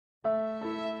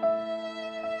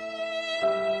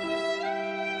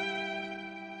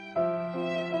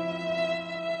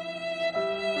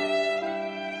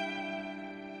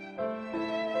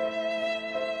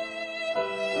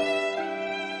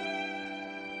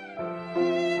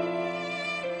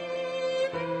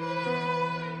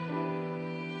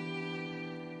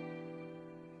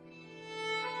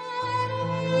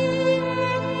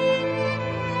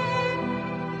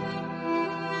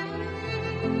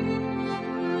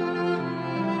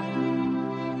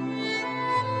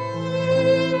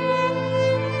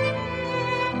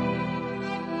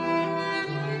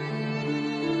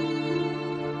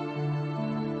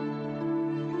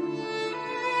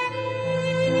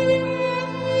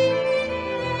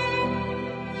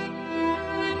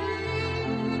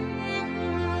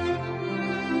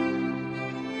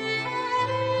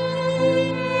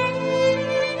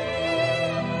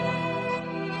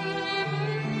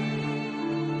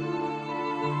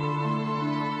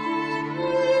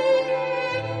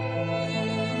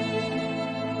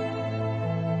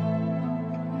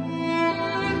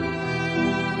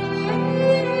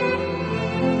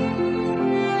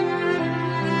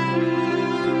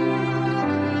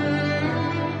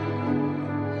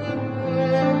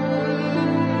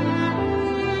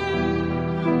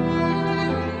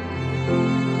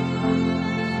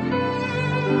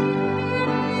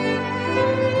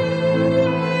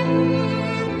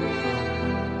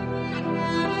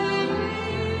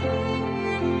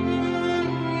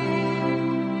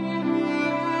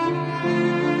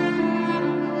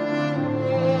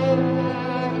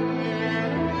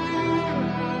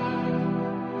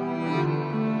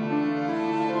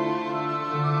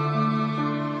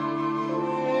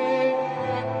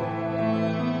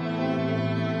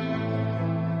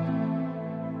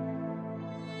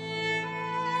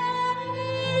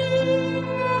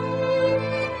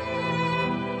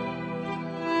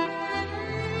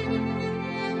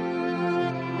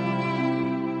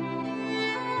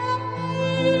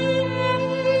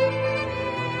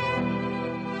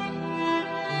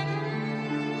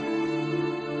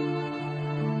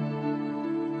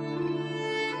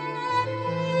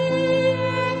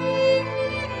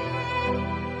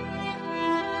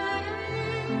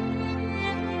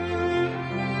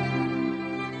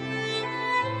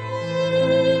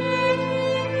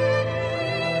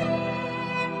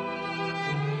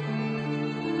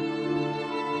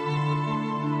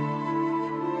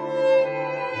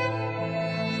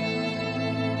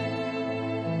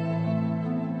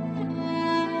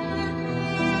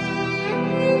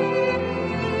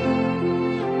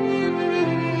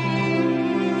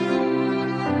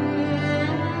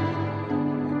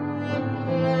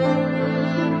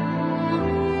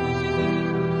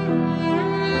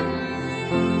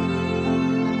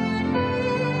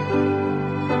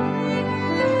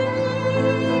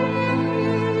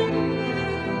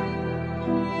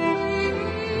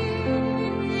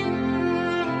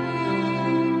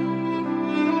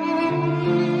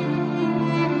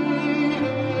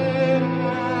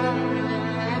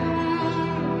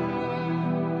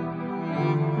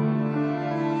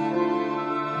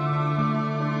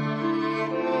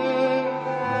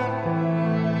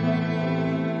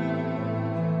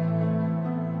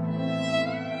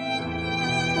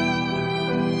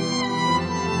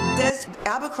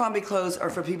Abercrombie clothes are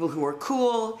for people who are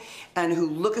cool and who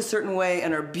look a certain way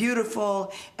and are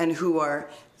beautiful and who are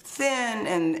thin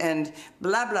and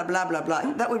blah, blah, blah, blah,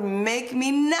 blah. That would make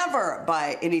me never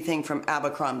buy anything from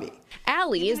Abercrombie.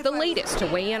 Allie is the latest to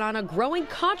weigh in on a growing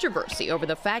controversy over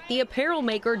the fact the apparel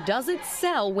maker doesn't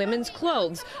sell women's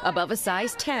clothes above a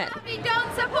size 10.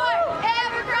 Don't support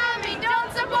Abercrombie!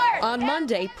 Don't support! On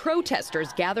Monday,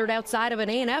 protesters gathered outside of an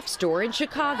A&F store in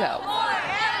Chicago.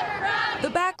 The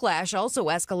backlash also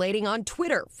escalating on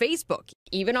Twitter, Facebook,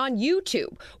 even on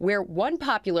YouTube, where one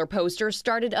popular poster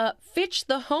started a Fitch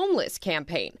the Homeless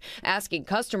campaign, asking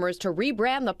customers to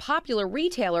rebrand the popular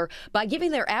retailer by giving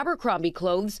their Abercrombie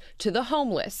clothes to the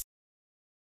homeless.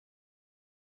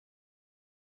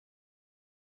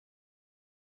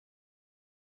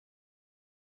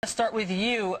 Let's start with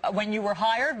you. When you were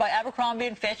hired by Abercrombie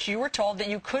and Fitch, you were told that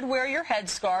you could wear your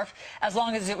headscarf as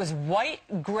long as it was white,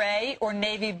 gray, or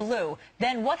navy blue.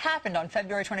 Then what happened on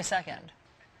February 22nd?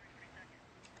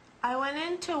 I went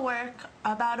into work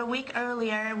about a week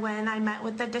earlier when I met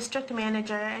with the district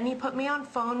manager, and he put me on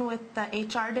phone with the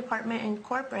HR department in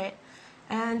corporate.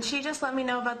 And she just let me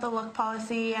know about the look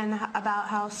policy and about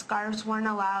how scarves weren't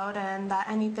allowed, and that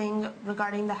anything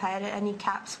regarding the head, any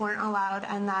caps weren't allowed,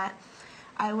 and that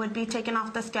I would be taken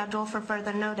off the schedule for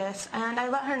further notice. And I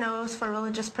let her know it was for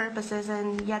religious purposes,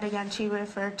 and yet again she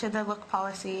referred to the look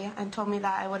policy and told me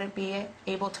that I wouldn't be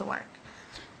able to work.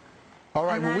 All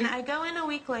right, and then I go in a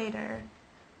week later.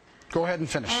 Go ahead and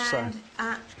finish. And,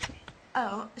 Sorry.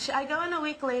 I go in a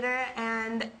week later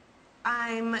and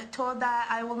I'm told that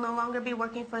I will no longer be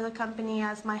working for the company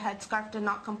as my headscarf did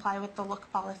not comply with the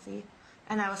look policy,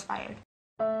 and I was fired.